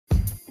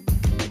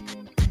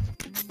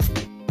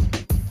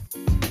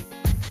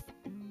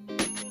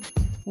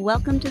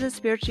Welcome to the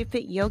Spiritually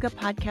Fit Yoga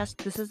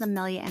Podcast. This is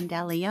Amelia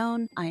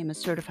Andaleon. I am a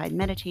certified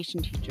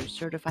meditation teacher,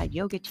 certified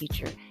yoga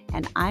teacher,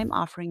 and I'm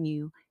offering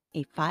you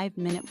a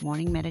 5-minute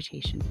morning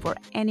meditation for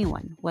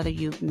anyone, whether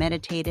you've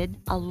meditated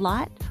a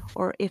lot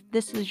or if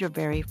this is your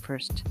very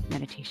first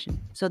meditation.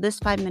 So this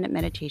 5-minute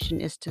meditation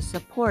is to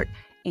support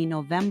a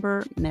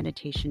November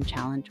meditation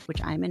challenge,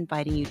 which I'm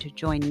inviting you to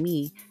join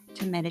me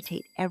to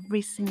meditate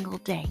every single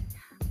day.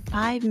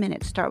 5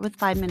 minutes. Start with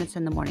 5 minutes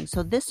in the morning.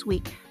 So this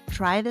week,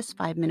 try this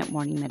 5-minute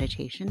morning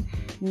meditation.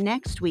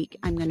 Next week,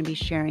 I'm going to be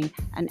sharing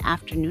an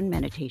afternoon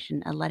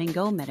meditation, a letting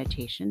go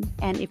meditation.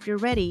 And if you're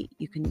ready,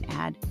 you can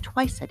add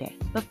twice a day.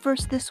 But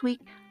first this week,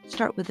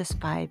 start with this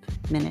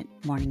 5-minute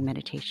morning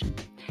meditation.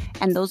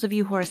 And those of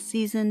you who are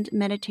seasoned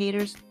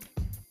meditators,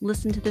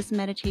 listen to this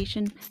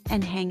meditation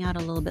and hang out a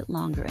little bit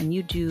longer. And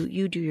you do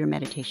your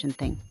meditation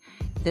thing.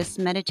 This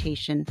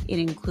meditation, it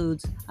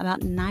includes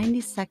about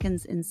 90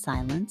 seconds in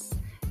silence.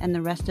 And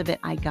the rest of it,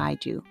 I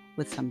guide you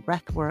with some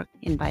breath work,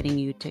 inviting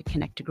you to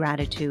connect to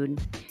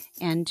gratitude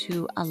and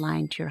to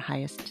align to your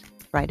highest,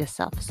 brightest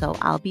self. So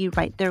I'll be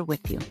right there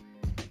with you.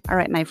 All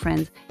right, my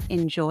friends,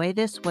 enjoy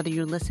this, whether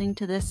you're listening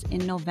to this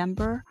in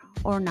November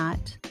or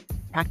not.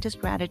 Practice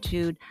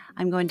gratitude.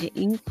 I'm going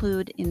to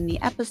include in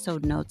the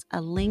episode notes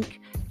a link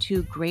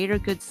to Greater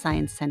Good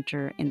Science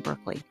Center in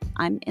Berkeley.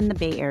 I'm in the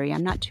Bay Area.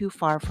 I'm not too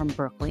far from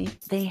Berkeley.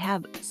 They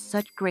have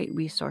such great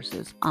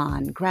resources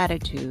on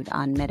gratitude,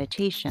 on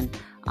meditation,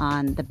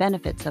 on the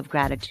benefits of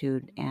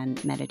gratitude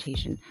and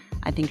meditation.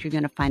 I think you're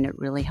going to find it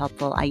really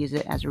helpful. I use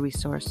it as a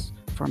resource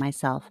for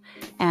myself.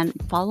 And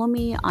follow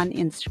me on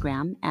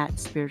Instagram at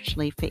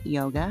Spiritually Fit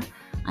Yoga.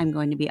 I'm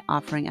going to be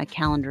offering a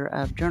calendar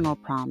of journal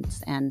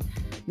prompts and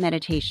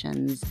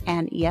meditations.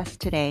 And yes,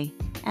 today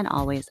and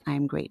always, I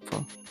am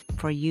grateful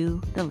for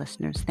you, the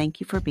listeners. Thank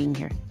you for being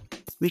here.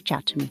 Reach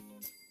out to me.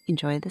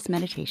 Enjoy this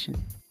meditation.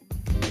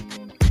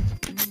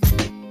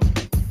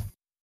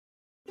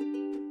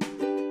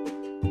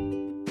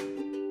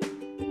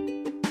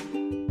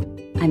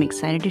 I'm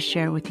excited to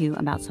share with you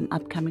about some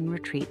upcoming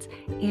retreats,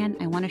 and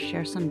I want to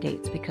share some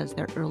dates because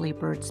they're early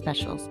bird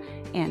specials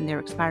and they're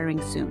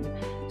expiring soon.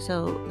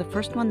 So the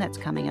first one that's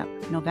coming up,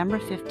 November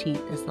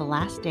 15th, is the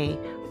last day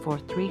for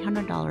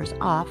 $300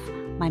 off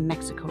my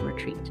Mexico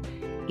retreat.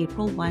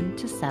 April 1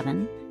 to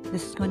 7,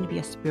 this is going to be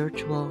a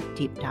spiritual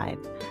deep dive.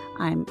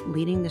 I'm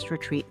leading this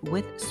retreat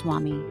with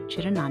Swami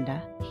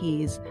Chidananda.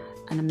 He's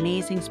an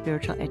amazing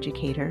spiritual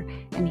educator,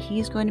 and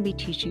he's going to be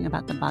teaching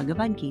about the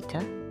Bhagavad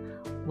Gita.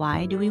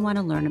 Why do we want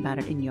to learn about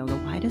it in yoga?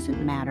 Why does it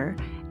matter?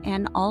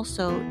 And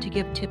also to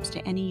give tips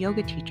to any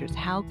yoga teachers.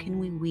 How can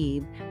we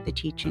weave the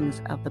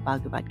teachings of the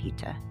Bhagavad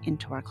Gita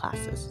into our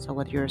classes? So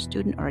whether you're a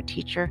student or a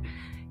teacher,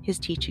 his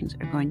teachings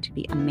are going to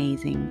be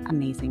amazing,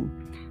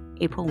 amazing.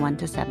 April 1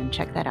 to 7,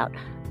 check that out.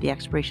 The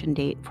expiration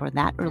date for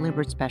that early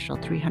bird special,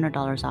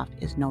 $300 off,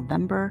 is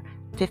November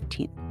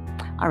 15th.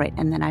 All right,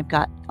 and then I've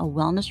got a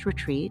wellness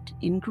retreat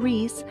in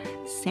Greece,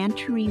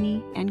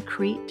 Santorini, and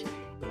Crete.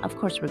 Of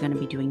course, we're going to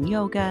be doing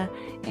yoga,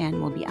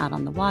 and we'll be out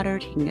on the water,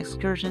 taking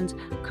excursions,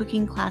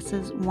 cooking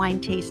classes, wine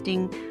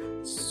tasting.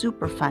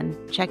 Super fun.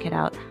 Check it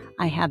out.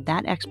 I have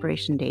that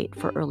expiration date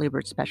for early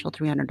bird special,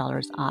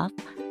 $300 off.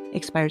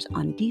 Expires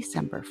on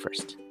December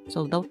 1st.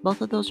 So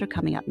both of those are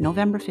coming up,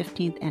 November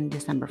 15th and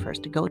December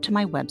 1st. Go to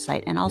my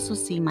website and also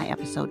see my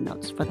episode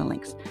notes for the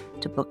links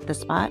to book the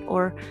spot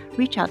or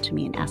reach out to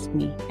me and ask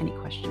me any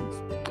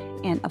questions.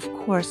 And of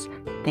course,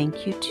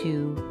 thank you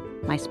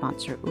to my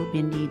sponsor,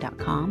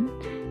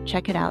 ubindi.com.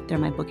 Check it out. They're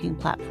my booking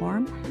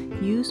platform.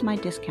 Use my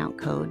discount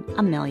code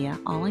Amelia,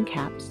 all in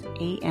caps,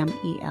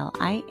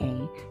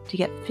 AMELIA, to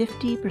get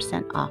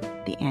 50% off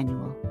the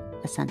annual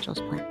Essentials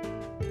plan.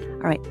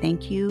 All right.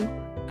 Thank you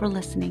for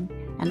listening,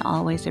 and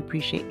always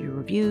appreciate your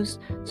reviews,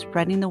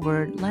 spreading the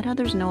word. Let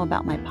others know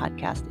about my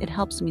podcast. It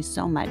helps me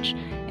so much,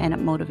 and it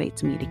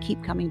motivates me to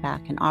keep coming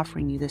back and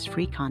offering you this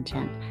free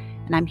content.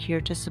 And I'm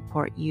here to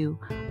support you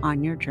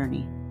on your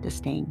journey to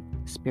staying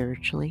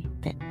spiritually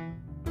fit.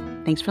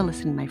 Thanks for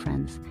listening, my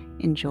friends.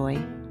 Enjoy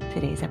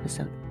today's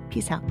episode.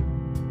 Peace out.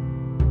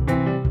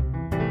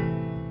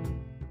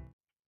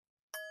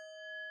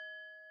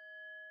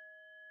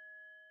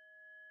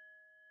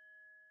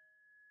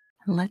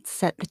 Let's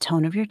set the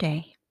tone of your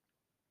day.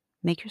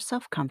 Make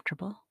yourself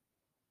comfortable.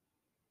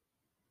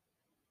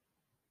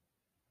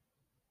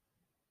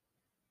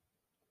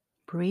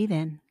 Breathe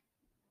in.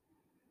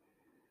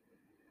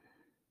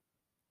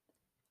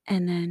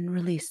 And then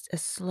release a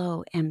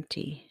slow,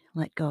 empty,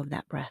 let go of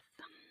that breath.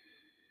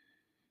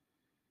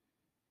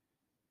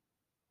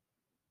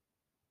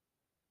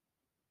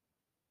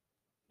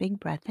 Big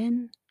breath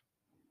in.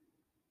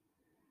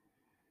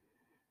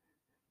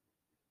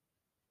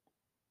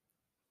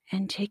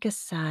 And take a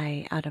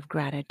sigh out of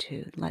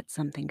gratitude. Let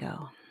something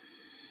go.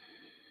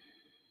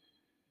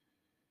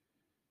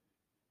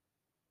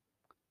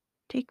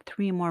 Take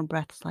 3 more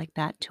breaths like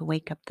that to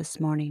wake up this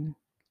morning,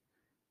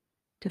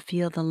 to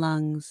feel the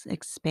lungs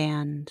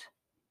expand,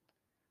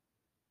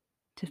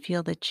 to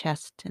feel the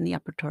chest and the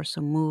upper torso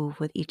move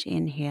with each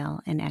inhale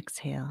and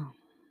exhale.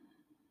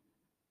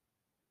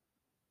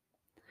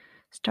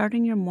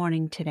 Starting your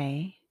morning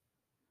today,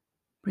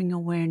 bring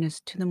awareness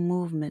to the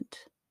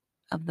movement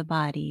of the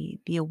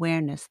body, the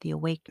awareness, the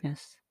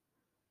awakeness,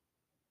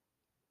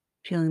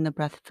 feeling the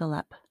breath fill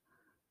up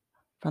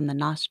from the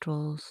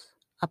nostrils,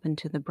 up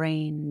into the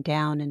brain,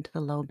 down into the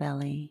low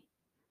belly,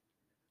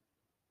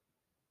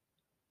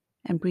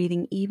 and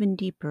breathing even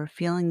deeper,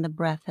 feeling the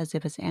breath as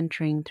if it's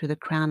entering through the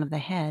crown of the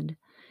head,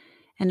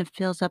 and it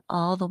fills up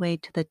all the way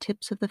to the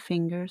tips of the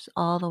fingers,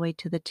 all the way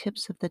to the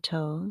tips of the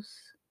toes.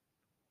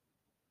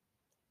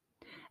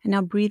 And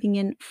now breathing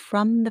in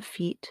from the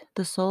feet,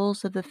 the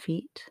soles of the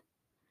feet.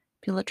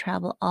 Feel it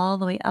travel all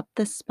the way up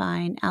the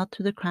spine, out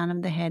through the crown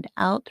of the head,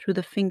 out through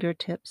the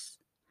fingertips,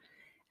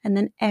 and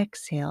then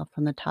exhale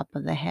from the top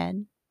of the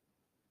head,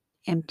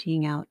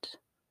 emptying out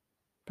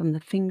from the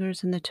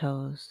fingers and the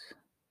toes.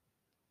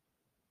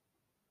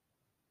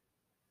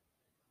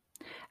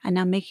 And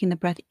now making the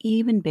breath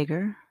even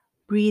bigger,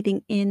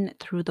 breathing in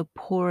through the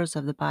pores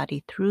of the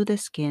body, through the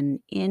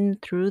skin, in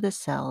through the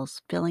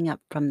cells, filling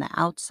up from the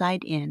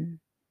outside in.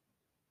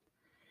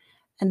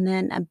 And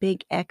then a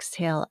big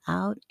exhale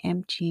out,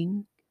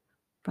 emptying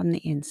from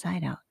the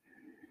inside out.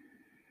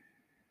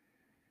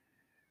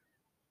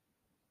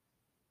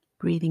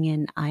 Breathing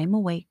in, I am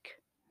awake.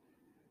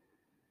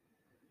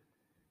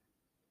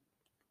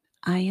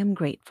 I am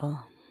grateful.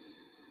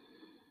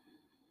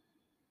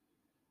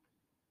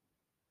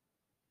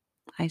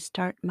 I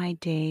start my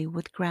day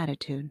with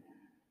gratitude.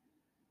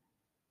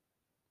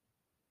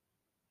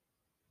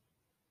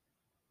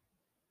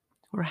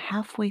 We're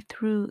halfway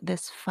through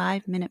this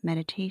 5-minute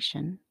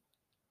meditation,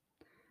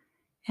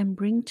 and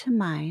bring to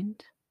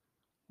mind,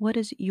 what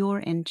is your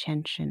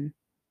intention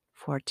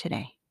for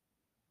today?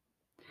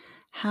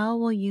 How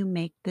will you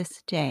make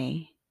this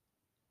day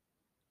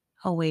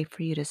a way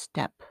for you to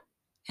step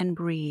and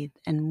breathe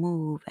and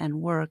move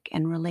and work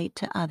and relate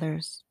to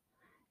others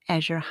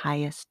as your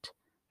highest,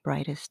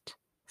 brightest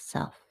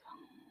self?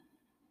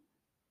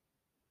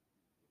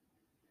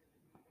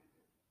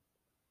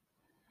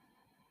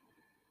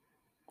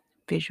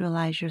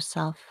 Visualize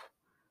yourself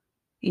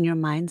in your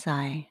mind's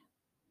eye.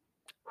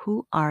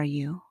 Who are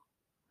you?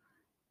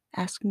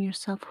 Asking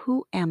yourself,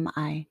 who am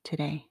I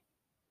today?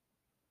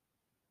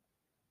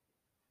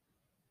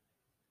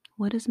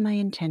 What is my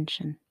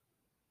intention?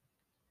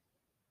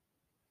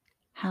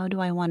 How do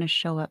I want to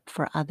show up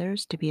for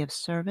others to be of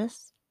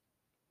service?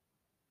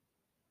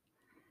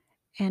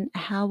 And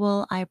how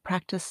will I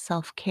practice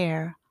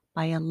self-care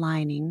by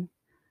aligning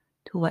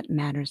to what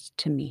matters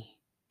to me,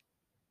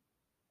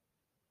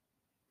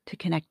 to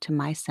connect to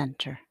my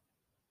center?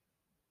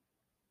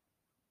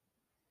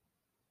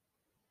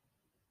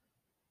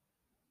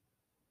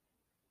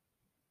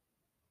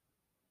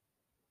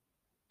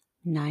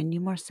 90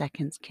 more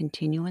seconds.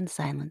 Continue in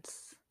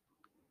silence.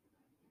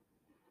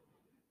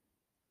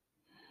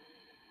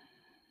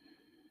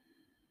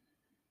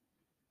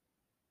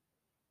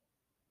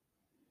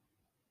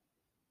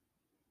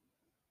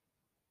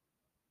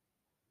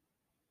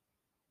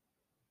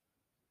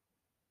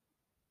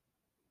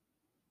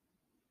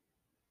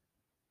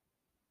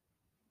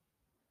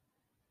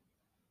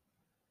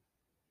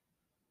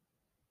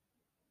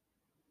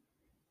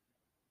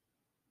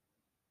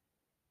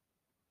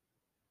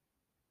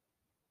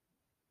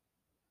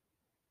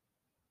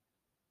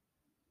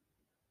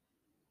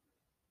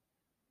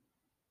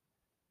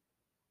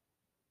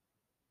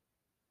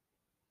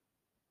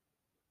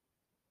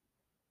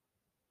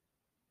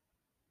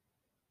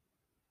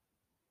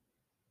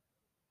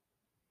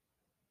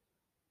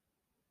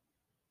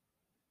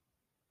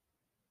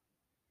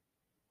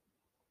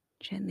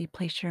 Gently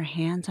place your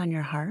hands on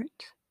your heart.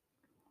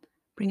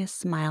 Bring a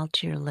smile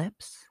to your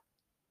lips.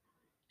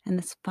 And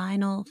this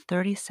final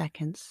 30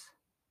 seconds,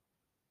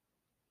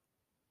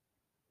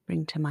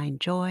 bring to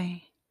mind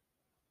joy.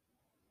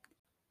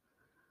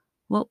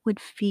 What would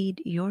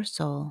feed your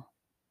soul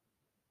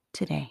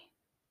today?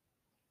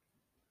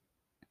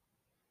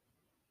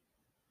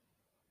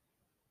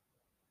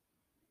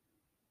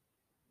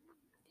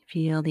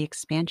 Feel the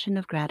expansion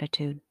of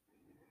gratitude.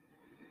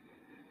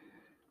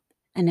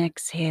 And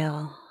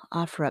exhale,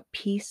 offer up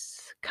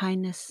peace,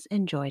 kindness,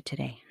 and joy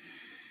today.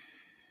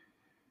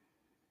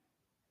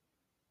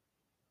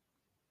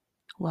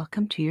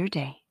 Welcome to your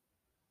day.